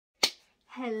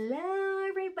Hello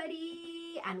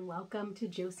everybody and welcome to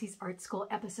Josie's Art School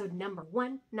episode number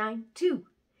 192.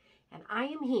 And I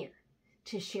am here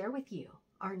to share with you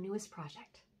our newest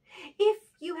project. If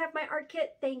you have my art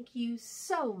kit, thank you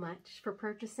so much for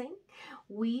purchasing.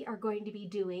 We are going to be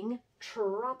doing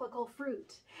tropical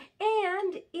fruit.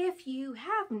 And if you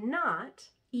have not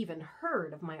even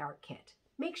heard of my art kit,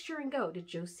 make sure and go to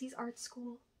Josie's Art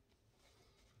School.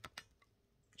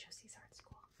 Josie's Art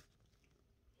School.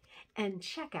 And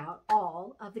check out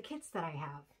all of the kits that I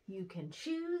have. You can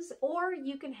choose, or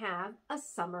you can have a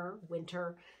summer,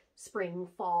 winter, spring,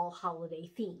 fall,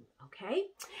 holiday theme, okay?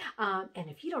 And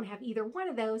if you don't have either one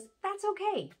of those, that's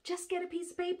okay. Just get a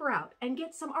piece of paper out and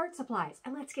get some art supplies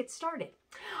and let's get started.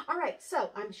 All right, so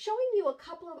I'm showing you a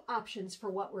couple of options for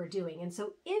what we're doing. And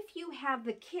so if you have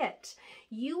the kit,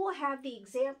 you will have the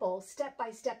example step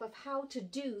by step of how to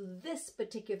do this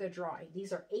particular drawing.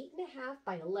 These are 8.5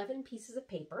 by 11 pieces of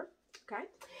paper. Okay,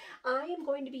 I am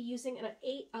going to be using an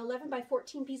 11 by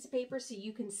 14 piece of paper so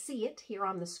you can see it here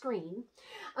on the screen.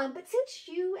 But since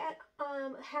you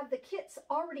have the kits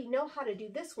already know how to do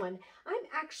this one, I'm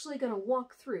actually going to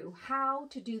walk through how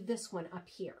to do this one up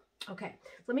here. Okay,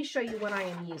 let me show you what I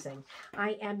am using.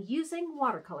 I am using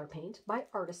watercolor paint by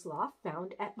Artist Loft,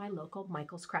 found at my local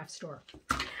Michael's Craft Store.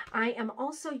 I am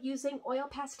also using oil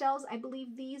pastels. I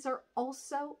believe these are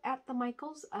also at the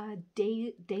Michael's,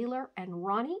 Daler and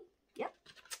Ronnie. Yep.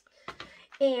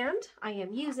 And I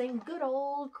am using good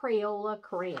old Crayola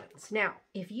crayons. Now,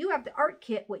 if you have the art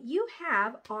kit, what you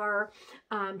have are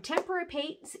tempera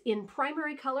paints in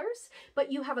primary colors, but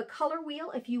you have a color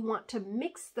wheel if you want to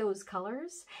mix those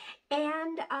colors.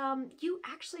 And you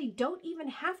actually don't even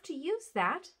have to use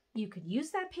that. You could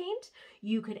use that paint.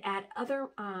 You could add other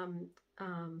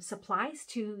supplies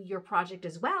to your project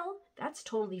as well. That's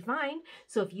totally fine.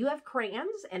 So if you have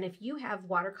crayons and if you have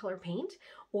watercolor paint,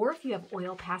 or if you have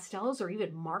oil pastels or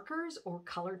even markers or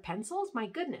colored pencils, my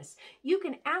goodness, you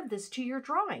can add this to your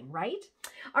drawing, right?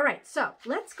 All right, so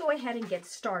let's go ahead and get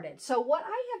started. So what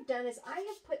I have done is I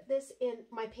have put this in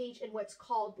my page in what's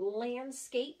called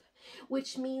landscape,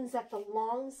 which means that the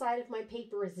long side of my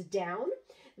paper is down.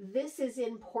 This is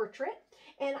in portrait.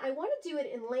 And I want to do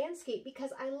it in landscape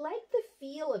because I like the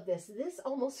feel of this. This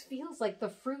almost feels like the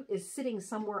fruit is sitting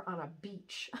somewhere on a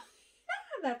beach.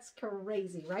 That's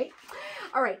crazy, right?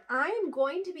 All right, I am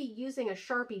going to be using a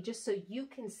Sharpie just so you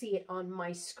can see it on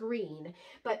my screen,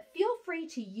 but feel free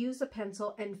to use a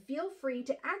pencil and feel free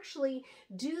to actually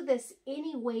do this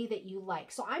any way that you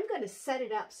like. So I'm going to set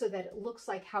it up so that it looks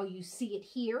like how you see it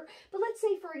here. But let's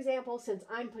say, for example, since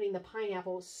I'm putting the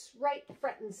pineapple right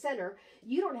front and center,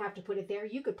 you don't have to put it there.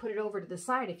 You could put it over to the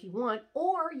side if you want,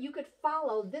 or you could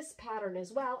follow this pattern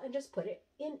as well and just put it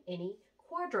in any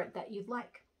quadrant that you'd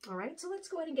like. All right, so let's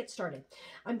go ahead and get started.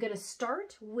 I'm going to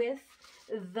start with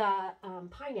the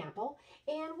pineapple,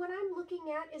 and what I'm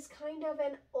looking at is kind of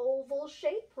an oval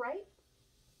shape, right?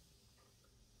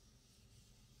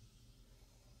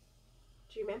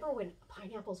 Do you remember when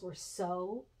pineapples were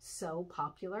so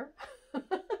popular?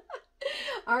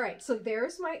 All right, so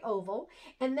there's my oval,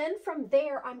 and then from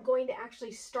there, I'm going to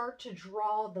actually start to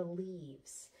draw the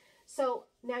leaves. So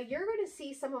now you're going to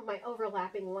see some of my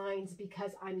overlapping lines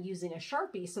because I'm using a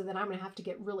Sharpie, so then I'm going to have to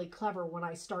get really clever when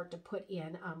I start to put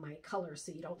in my colors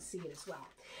so you don't see it as well.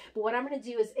 But what I'm going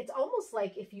to do is, it's almost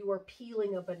like if you were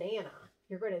peeling a banana.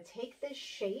 You're going to take this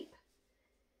shape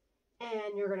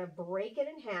and you're going to break it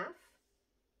in half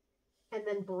and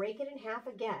then break it in half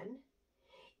again.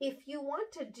 If you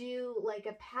want to do like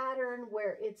a pattern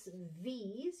where it's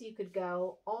V's, you could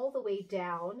go all the way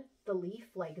down the leaf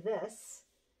like this.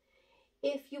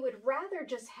 If you would rather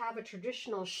just have a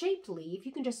traditional shaped leaf,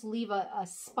 you can just leave a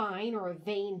spine or a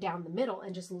vein down the middle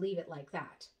and just leave it like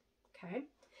that, okay?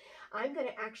 I'm going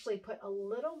to actually put a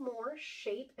little more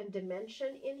shape and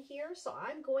dimension in here, so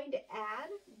I'm going to add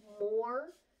more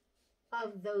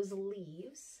of those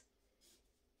leaves.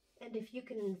 And if you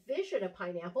can envision a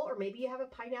pineapple, or maybe you have a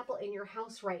pineapple in your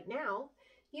house right now,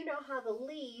 you know how the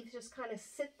leaves just kind of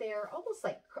sit there almost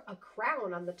like a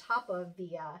crown on the top of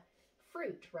the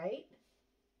fruit, right?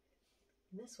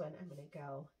 This one, I'm going to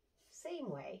go same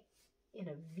way in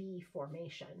a V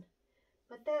formation.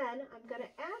 But then I'm going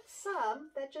to add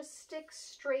some that just stick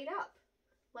straight up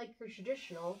like your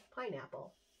traditional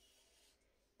pineapple.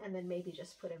 And then maybe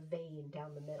just put a vein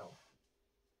down the middle.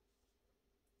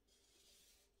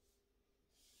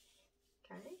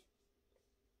 Okay.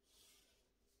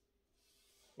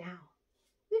 Now,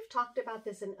 we've talked about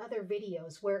this in other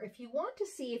videos where if you want to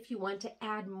see if you want to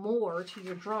add more to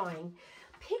your drawing,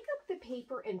 pick up the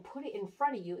paper and put it in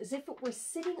front of you as if it were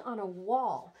sitting on a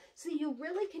wall, so you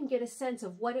really can get a sense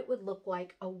of what it would look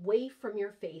like away from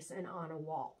your face and on a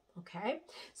wall. Okay,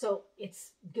 so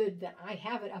it's good that I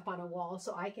have it up on a wall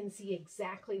so I can see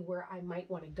exactly where I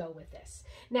might want to go with this.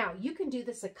 Now, you can do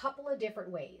this a couple of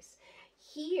different ways.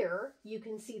 Here, you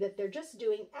can see that they're just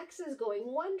doing X's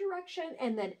going one direction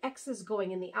and then X's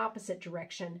going in the opposite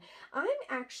direction. I'm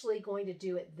actually going to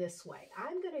do it this way.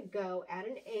 I'm going to go at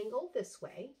an angle this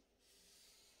way.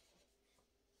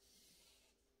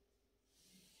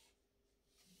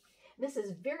 This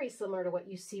is very similar to what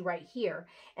you see right here.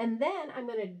 And then I'm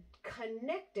going to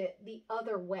connect it the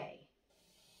other way.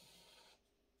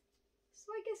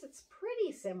 So I guess it's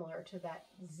pretty similar to that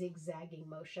zigzagging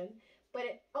motion, but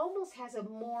it almost has a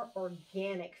more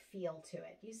organic feel to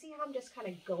it. You see how I'm just kind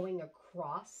of going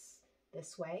across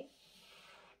this way?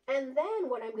 And then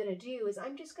what I'm going to do is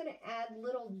I'm just going to add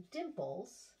little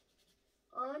dimples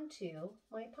onto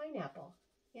my pineapple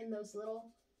in those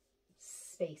little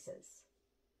spaces.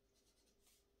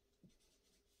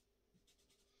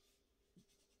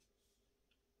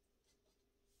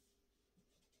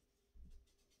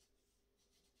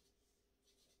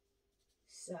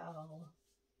 So,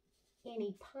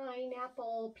 any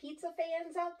pineapple pizza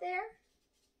fans out there?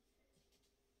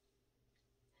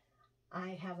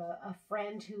 I have a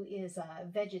friend who is a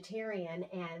vegetarian,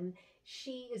 and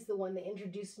she is the one that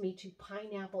introduced me to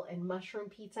pineapple and mushroom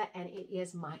pizza, and it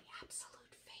is my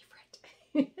absolute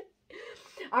favorite.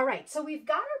 All right, so we've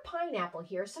got our pineapple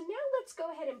here. So now let's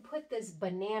go ahead and put this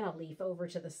banana leaf over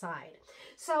to the side.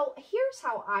 So here's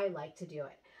how I like to do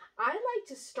it. I like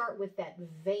to start with that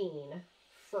vein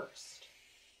first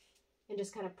and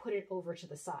just kind of put it over to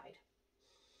the side.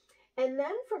 And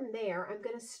then from there, I'm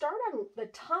going to start on the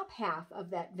top half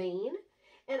of that vein,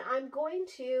 and I'm going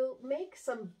to make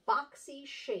some boxy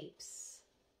shapes.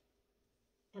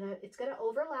 And it's going to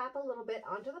overlap a little bit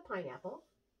onto the pineapple.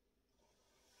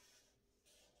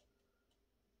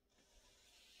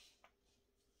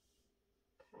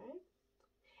 Okay.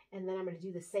 And then I'm going to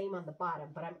do the same on the bottom,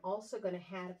 but I'm also going to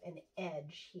have an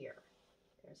edge here.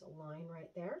 There's a line right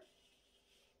there.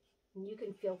 And you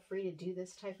can feel free to do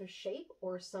this type of shape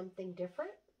or something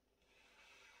different.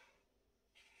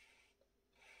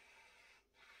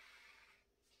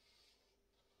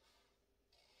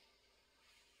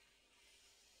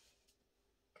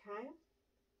 Okay.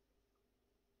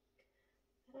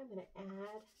 And I'm going to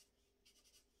add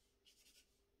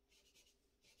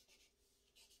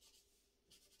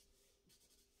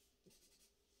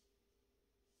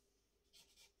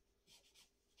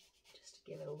just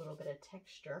to give it a little bit of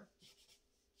texture.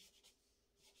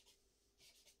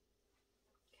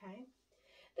 Okay,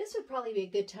 this would probably be a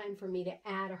good time for me to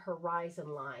add a horizon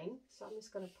line. So I'm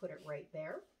just going to put it right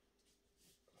there.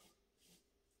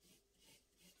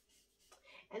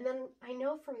 And then I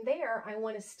know from there, I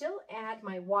want to still add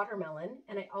my watermelon,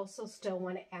 and I also still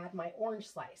want to add my orange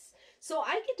slice. So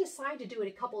I could decide to do it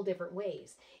a couple different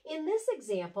ways. In this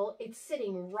example, it's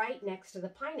sitting right next to the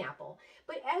pineapple.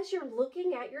 But as you're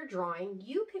looking at your drawing,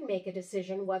 you can make a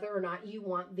decision whether or not you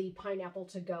want the pineapple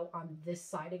to go on this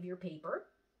side of your paper,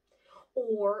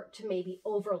 or to maybe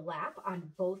overlap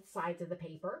on both sides of the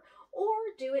paper, or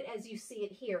do it as you see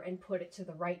it here and put it to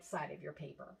the right side of your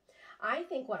paper. I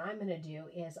think what I'm going to do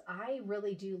is I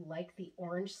really do like the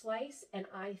orange slice, and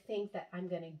I think that I'm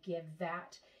going to give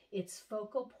that its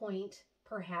focal point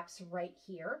perhaps right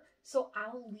here. So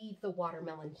I'll leave the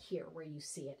watermelon here where you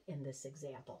see it in this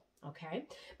example. Okay,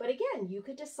 but again, you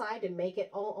could decide to make it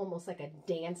almost like a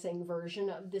dancing version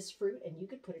of this fruit, and you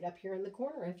could put it up here in the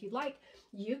corner if you'd like.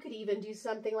 You could even do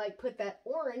something like put that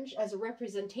orange as a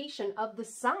representation of the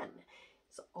sun.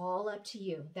 It's all up to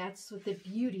you. That's what the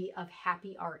beauty of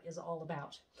happy art is all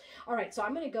about. All right, so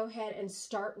I'm going to go ahead and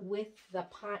start with the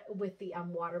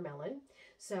watermelon.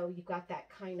 So you've got that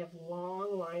kind of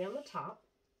long line on the top,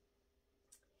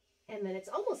 and then it's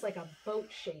almost like a boat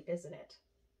shape, isn't it?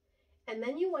 And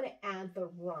then you want to add the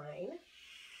rind.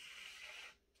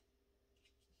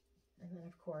 And then,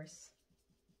 of course,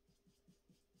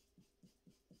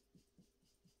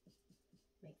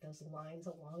 make those lines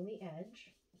along the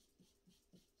edge.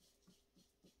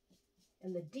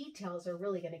 And the details are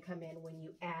really going to come in when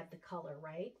you add the color,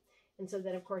 right? And so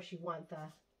then, of course, you want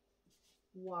the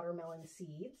watermelon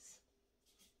seeds.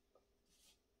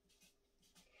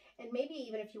 And maybe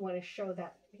even if you want to show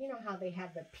that, you know how they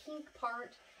have the pink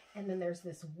part, and then there's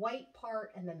this white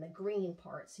part, and then the green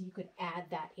part. So you could add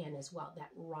that in as well, that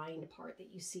rind part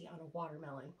that you see on a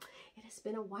watermelon. It has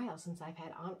been a while since I've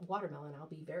had watermelon, I'll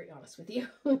be very honest with you.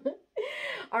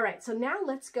 All right, so now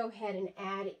let's go ahead and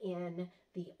add in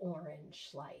the orange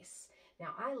slice.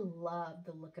 Now, I love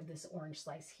the look of this orange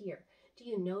slice here. Do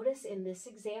you notice in this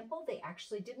example, they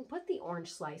actually didn't put the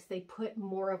orange slice. They put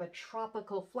more of a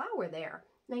tropical flower there.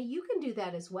 Now, you can do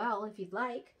that as well if you'd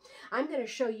like. I'm going to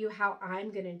show you how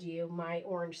I'm going to do my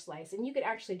orange slice, and you could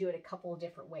actually do it a couple of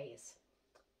different ways.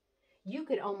 You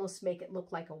could almost make it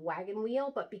look like a wagon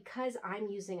wheel, but because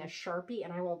I'm using a Sharpie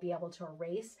and I won't be able to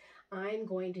erase, I'm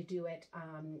going to do it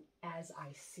as I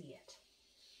see it.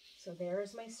 So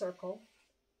there's my circle.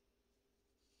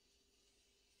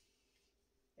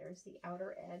 There's the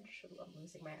outer edge. I'm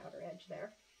losing my outer edge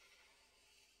there.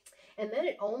 And then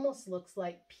it almost looks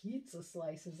like pizza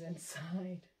slices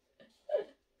inside.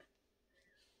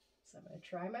 So I'm going to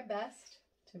try my best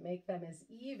to make them as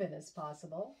even as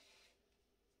possible.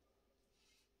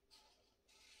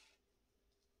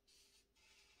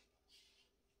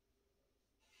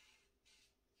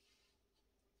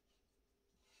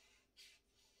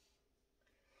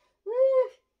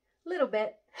 Little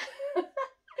bit.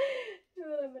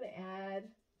 I'm going to add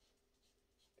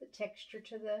the texture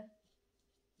to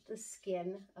the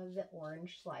skin of the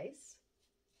orange slice.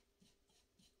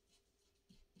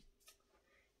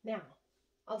 Now,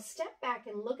 I'll step back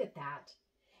and look at that.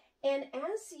 And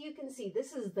as you can see,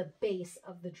 this is the base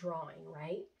of the drawing,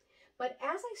 right? But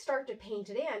as I start to paint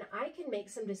it in, I can make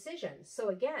some decisions. So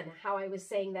again, how I was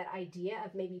saying that idea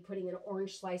of maybe putting an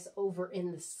orange slice over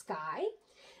in the sky,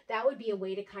 that would be a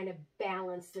way to kind of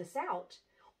balance this out.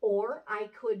 Or I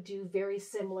could do very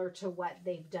similar to what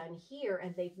they've done here,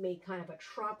 and they've made kind of a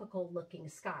tropical looking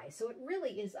sky. So it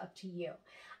really is up to you.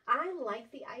 I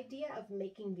like the idea of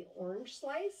making the orange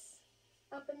slice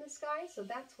up in the sky, so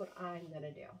that's what I'm going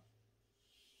to do.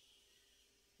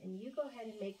 And you go ahead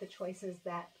and make the choices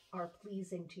that are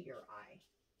pleasing to your eye.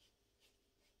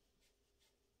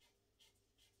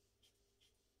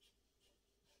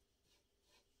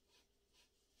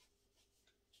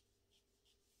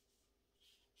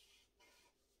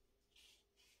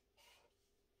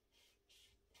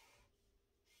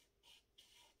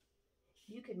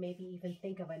 You could maybe even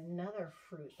think of another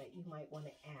fruit that you might want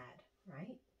to add,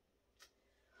 right?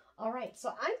 All right, so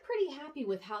I'm pretty happy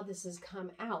with how this has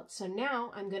come out. So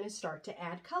now I'm going to start to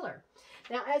add color.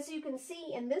 Now, as you can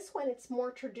see in this one, it's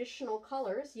more traditional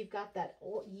colors. You've got that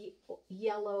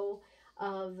yellow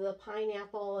of the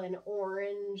pineapple and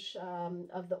orange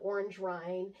of the orange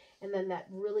rind, and then that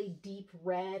really deep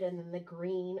red, and then the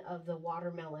green of the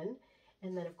watermelon.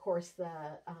 And then, of course, the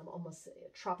almost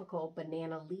tropical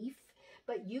banana leaf.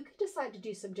 But you can decide to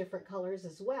do some different colors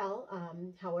as well,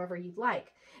 however you'd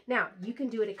like. Now, you can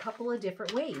do it a couple of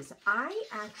different ways. I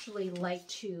actually like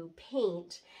to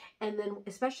paint, and then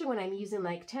especially when I'm using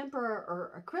like tempera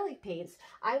or acrylic paints,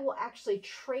 I will actually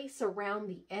trace around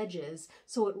the edges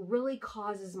so it really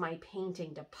causes my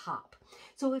painting to pop.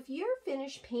 So if you're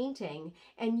finished painting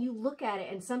and you look at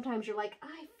it and sometimes you're like,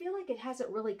 I feel like it hasn't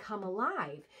really come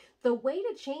alive, the way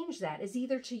to change that is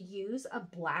either to use a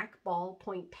black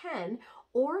ballpoint pen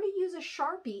or to use a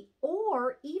Sharpie,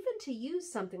 or even to use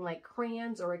something like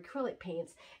crayons or acrylic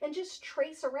paints and just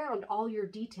trace around all your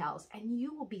details, and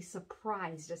you will be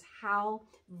surprised as how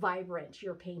vibrant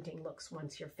your painting looks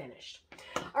once you're finished.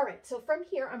 All right, so from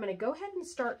here, I'm going to go ahead and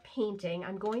start painting.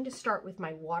 I'm going to start with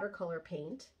my watercolor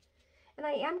paint, and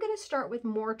I am going to start with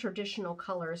more traditional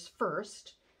colors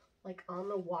first, like on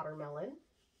the watermelon.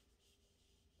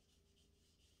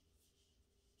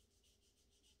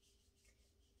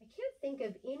 Think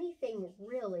of anything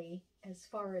really as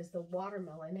far as the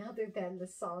watermelon other than the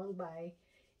song by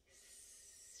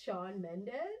Shawn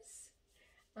Mendes,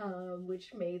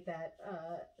 which made that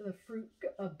the fruit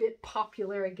a bit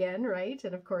popular again, right?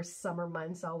 And of course, summer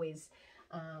months always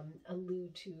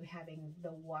allude to having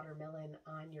the watermelon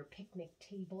on your picnic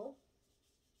table.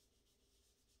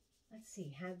 Let's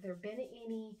see, have there been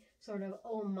any sort of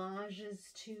homages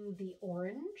to the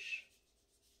orange?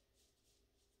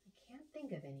 Can't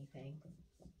think of anything.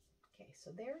 Okay,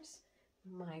 so there's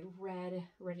my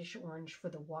reddish orange for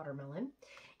the watermelon,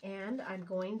 and I'm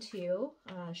going to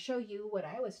show you what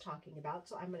I was talking about.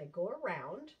 So I'm going to go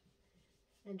around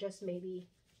and just maybe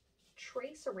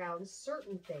trace around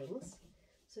certain things.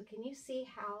 So can you see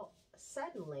how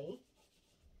suddenly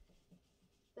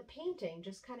the painting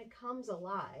just kind of comes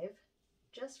alive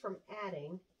just from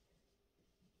adding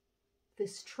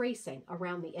this tracing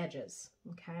around the edges,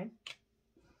 okay?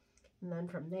 And then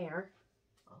from there,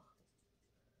 I'll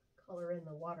color in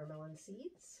the watermelon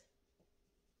seeds.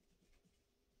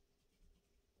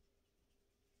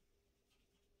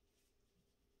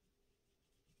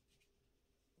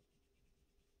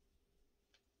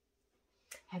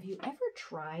 Have you ever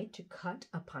tried to cut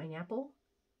a pineapple?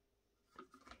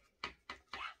 Yeah,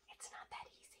 it's not that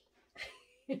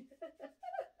easy.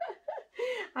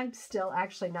 I'm still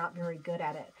actually not very good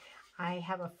at it. I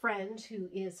have a friend who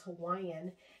is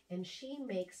Hawaiian, and she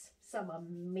makes some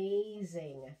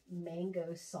amazing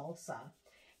mango salsa.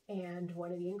 And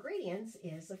one of the ingredients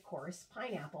is, of course,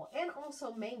 pineapple and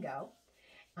also mango.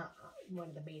 One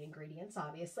of the main ingredients,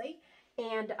 obviously.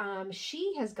 And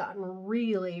she has gotten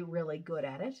really, really good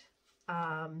at it.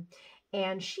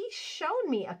 And she's shown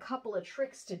me a couple of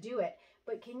tricks to do it.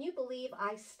 But can you believe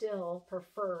I still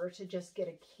prefer to just get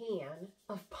a can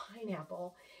of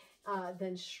pineapple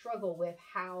than struggle with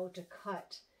how to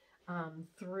cut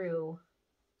through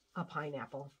a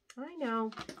pineapple? I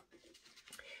know.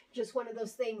 Just one of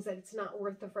those things that it's not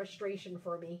worth the frustration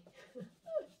for me. There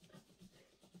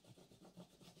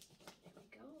we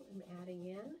go. I'm adding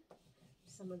in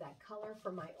some of that color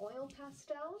from my oil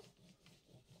pastel.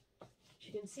 As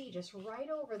you can see, just right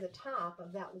over the top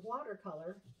of that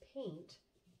watercolor paint.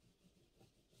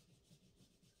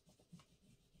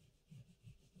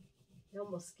 It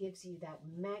almost gives you that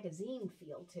magazine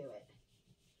feel to it.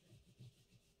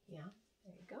 Yeah,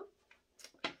 there you go.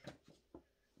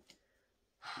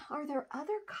 Are there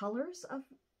other colors of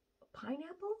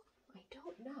pineapple? I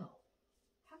don't know.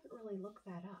 Haven't really looked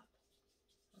that up.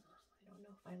 I don't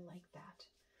know if I like that.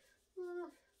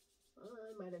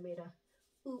 I might have made a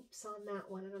oops on that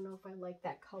one. I don't know if I like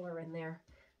that color in there.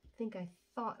 I think I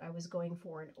thought I was going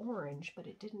for an orange, but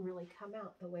it didn't really come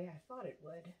out the way I thought it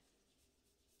would.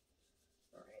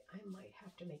 All right, I might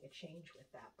have to make a change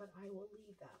with that, but I will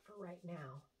leave that for right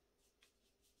now.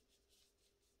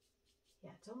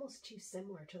 Yeah, it's almost too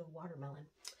similar to the watermelon.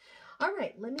 All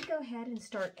right, let me go ahead and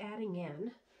start adding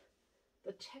in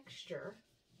the texture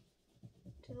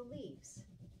to the leaves.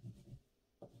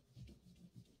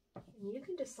 And you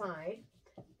can decide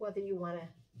whether you want to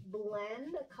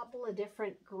blend a couple of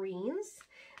different greens.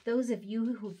 Those of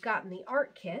you who've gotten the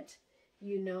art kit,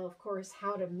 you know, of course,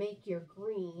 how to make your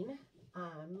green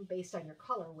based on your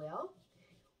color wheel.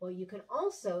 Well, you can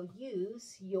also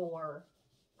use your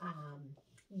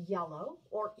yellow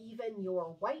or even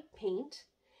your white paint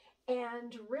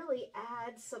and really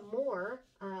add some more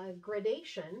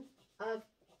gradation of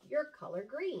your color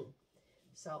green.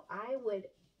 So I would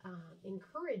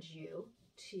encourage you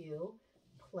to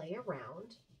play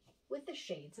around with the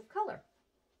shades of color.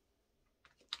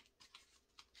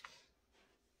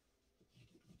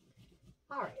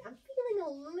 All right, I'm feeling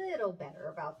a little better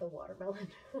about the watermelon.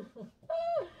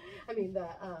 I mean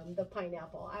the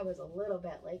pineapple. I was a little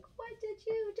bit like, what did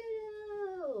you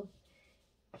do?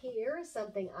 Here is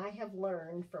something I have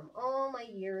learned from all my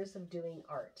years of doing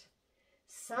art.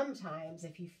 Sometimes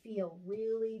if you feel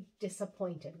really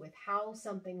disappointed with how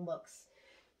something looks,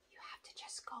 you have to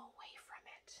just go away from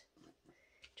it.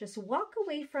 Just walk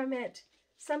away from it.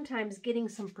 Sometimes getting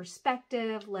some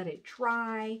perspective, let it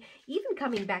dry, even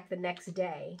coming back the next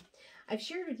day. I've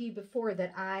shared with you before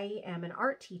that I am an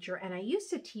art teacher, and I used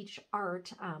to teach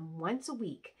art once a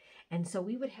week. And so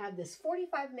we would have this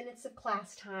 45 minutes of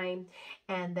class time,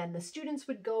 and then the students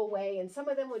would go away, and some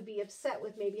of them would be upset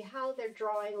with maybe how their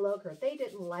drawing looked, or they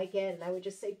didn't like it. And I would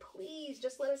just say, please,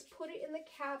 just let us put it in the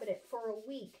cabinet for a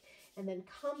week, and then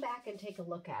come back and take a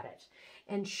look at it.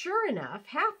 And sure enough,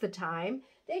 half the time,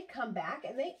 they'd come back,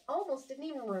 and they almost didn't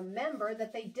even remember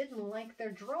that they didn't like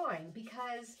their drawing.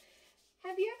 Because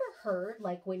have you ever heard,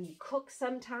 like when you cook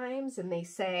sometimes, and they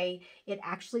say it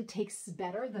actually tastes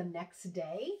better the next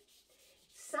day?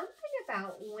 Something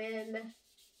about when,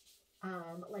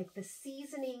 like the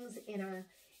seasonings in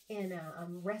a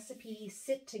recipe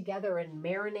sit together and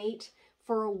marinate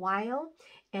for a while,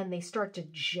 and they start to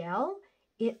gel,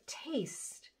 it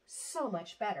tastes so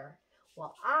much better.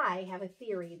 Well, I have a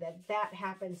theory that that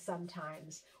happens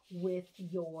sometimes with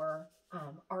your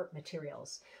art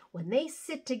materials. When they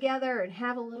sit together and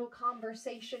have a little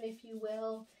conversation, if you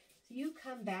will, you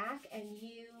come back and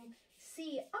you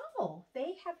see, oh,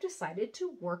 they have decided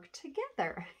to work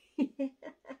together.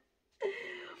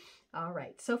 All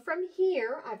right, so from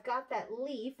here, I've got that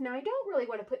leaf. Now, I don't really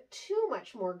want to put too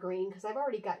much more green because I've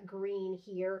already got green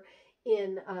here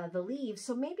in the leaves.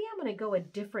 So maybe I'm going to go a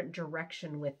different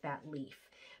direction with that leaf.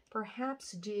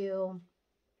 Perhaps do,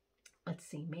 let's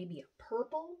see, maybe a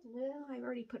purple. Well, I've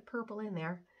already put purple in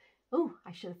there. Oh,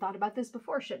 I should have thought about this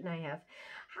before, shouldn't I have?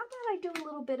 How about I do a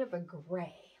little bit of a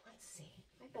gray? Let's see.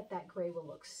 I bet that gray will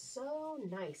look so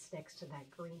nice next to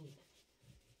that green.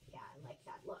 Yeah, I like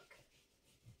that look.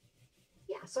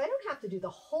 Yeah, so I don't have to do the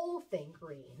whole thing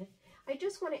green. I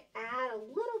just want to add a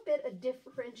little bit of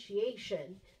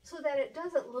differentiation so that it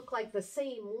doesn't look like the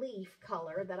same leaf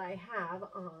color that I have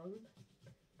on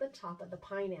the top of the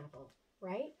pineapple,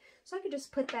 right? So I could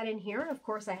just put that in here. And of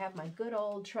course, I have my good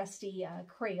old trusty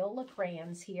Crayola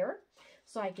crayons here.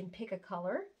 So I can pick a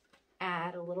color,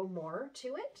 add a little more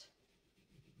to it.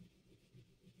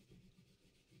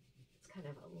 It's kind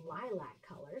of a lilac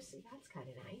color. See, that's kind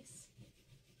of nice.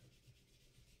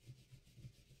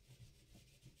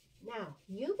 Now,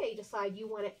 you may decide you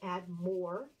want to add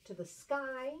more to the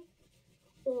sky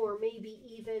or maybe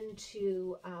even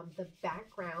to the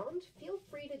background. Feel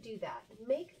free to do that.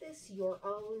 Make this your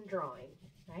own drawing,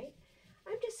 right?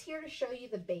 I'm just here to show you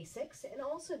the basics and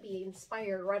also be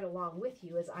inspired right along with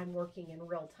you as I'm working in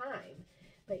real time.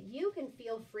 But you can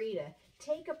feel free to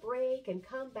take a break and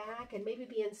come back and maybe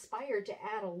be inspired to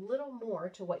add a little more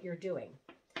to what you're doing.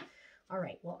 All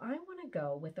right, well, I want to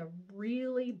go with a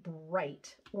really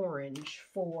bright orange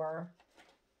for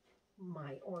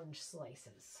my orange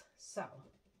slices. So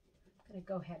I'm going to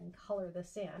go ahead and color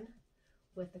this in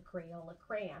with the Crayola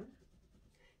crayon.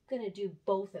 I'm going to do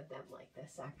both of them like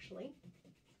this, actually.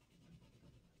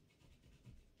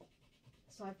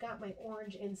 So I've got my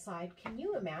orange inside. Can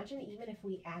you imagine even if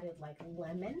we added like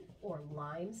lemon or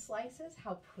lime slices,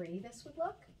 how pretty this would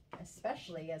look?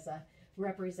 Especially as a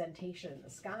representation in the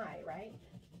sky, right?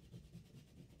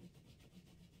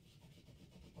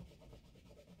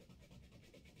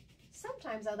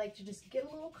 Sometimes I like to just get a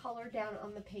little color down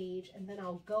on the page and then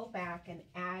I'll go back and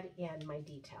add in my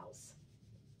details.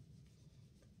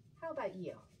 How about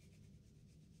you?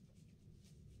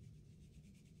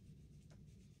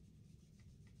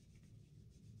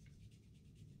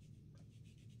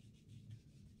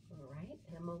 All right,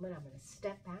 in a moment I'm going to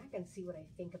step back and see what I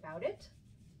think about it.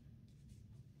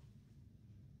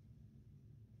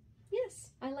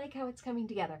 Yes, I like how it's coming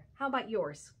together. How about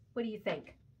yours? What do you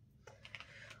think?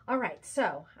 All right,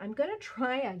 so I'm going to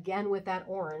try again with that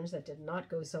orange that did not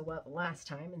go so well the last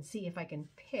time and see if I can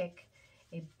pick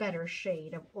a better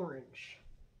shade of orange.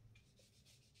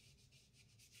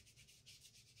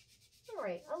 All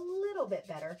right, a little bit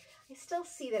better. I still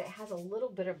see that it has a little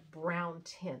bit of brown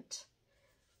tint.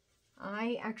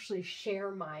 I actually share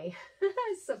my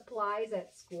supplies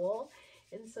at school,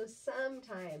 and so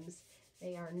sometimes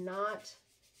they are not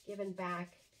given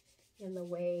back in the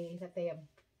way that they have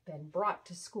been brought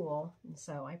to school, and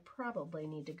so I probably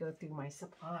need to go through my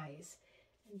supplies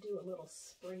and do a little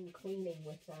spring cleaning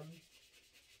with them.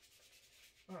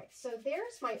 All right, so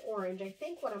there's my orange. I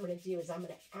think what I'm going to do is I'm going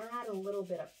to add a little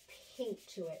bit of pink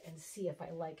to it and see if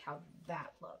I like how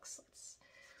that looks.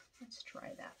 Let's try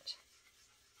that.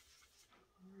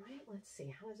 All right, let's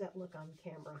see. How does that look on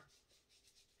camera?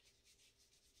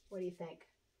 What do you think?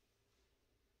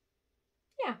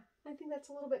 Yeah, I think that's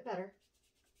a little bit better.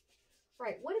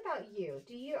 Right, what about you?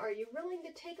 Are you willing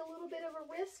to take a little bit of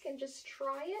a risk and just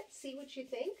try it, see what you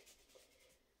think?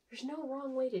 There's no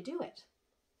wrong way to do it.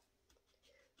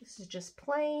 This is just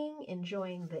playing,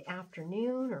 enjoying the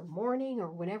afternoon or morning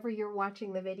or whenever you're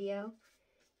watching the video.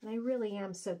 And I really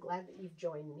am so glad that you've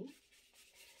joined me.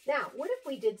 Now, what if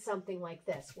we did something like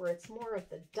this, where it's more of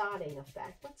the dotting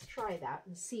effect? Let's try that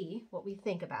and see what we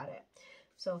think about it.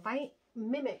 So if I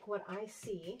mimic what I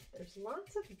see, there's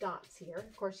lots of dots here.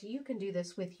 Of course, you can do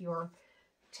this with your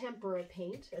tempera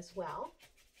paint as well.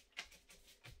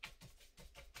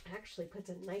 It actually puts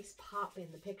a nice pop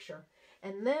in the picture.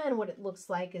 And then what it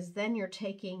looks like is then you're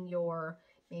taking your,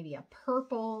 maybe a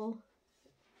purple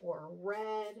or a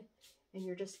red, and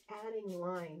you're just adding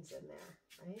lines in there,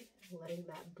 right? Letting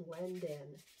that blend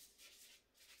in.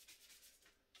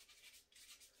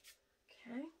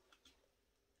 Okay.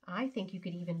 I think you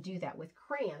could even do that with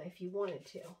crayon if you wanted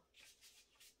to.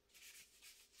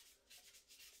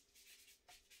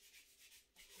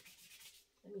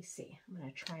 Let me see. I'm going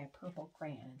to try a purple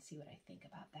crayon and see what I think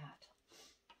about that.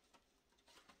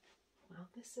 Well,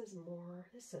 this is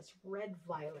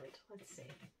red-violet. Let's see.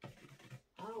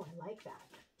 Oh, I like that.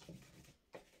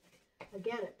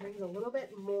 Again, it brings a little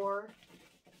bit more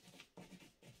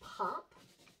pop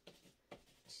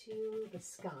to the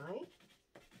sky.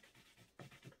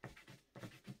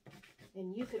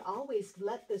 And you could always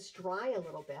let this dry a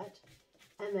little bit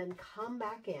and then come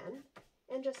back in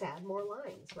and just add more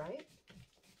lines, right?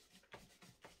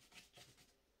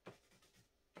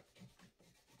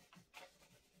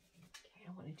 Okay,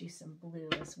 I want to do some blue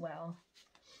as well.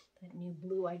 That new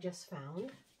blue I just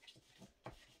found.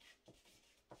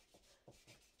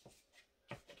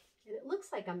 And it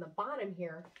looks like on the bottom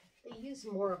here, they use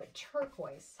more of a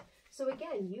turquoise. So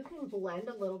again, you can blend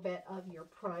a little bit of your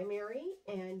primary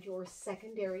and your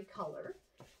secondary color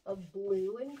of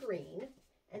blue and green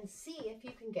and see if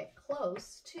you can get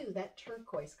close to that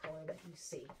turquoise color that you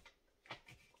see.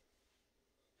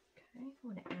 Okay, I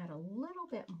want to add a little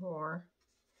bit more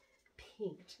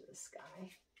pink to the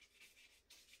sky.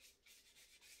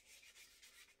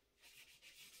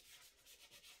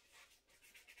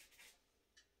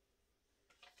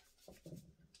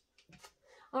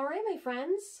 All right, my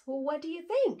friends, well, what do you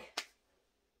think?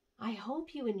 I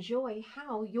hope you enjoy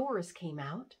how yours came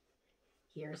out.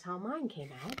 Here's how mine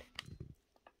came out.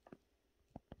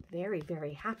 Very,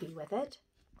 very happy with it.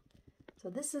 So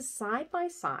this is side by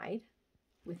side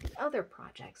with the other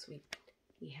projects we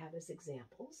have as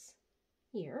examples.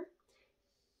 Here,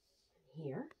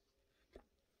 here.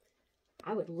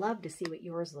 I would love to see what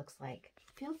yours looks like.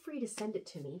 Feel free to send it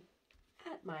to me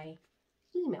at my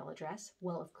email address,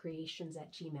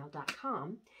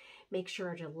 wellofcreations@gmail.com. Make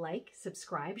sure to like,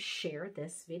 subscribe, share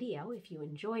this video if you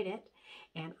enjoyed it.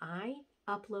 And I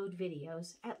upload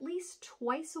videos at least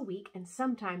twice a week, and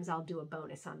sometimes I'll do a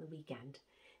bonus on the weekend.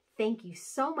 Thank you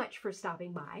so much for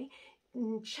stopping by.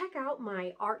 Check out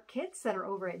my art kits that are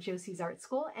over at Josie's Art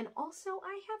School, and also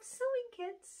I have sewing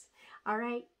kits. All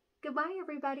right, goodbye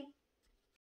everybody.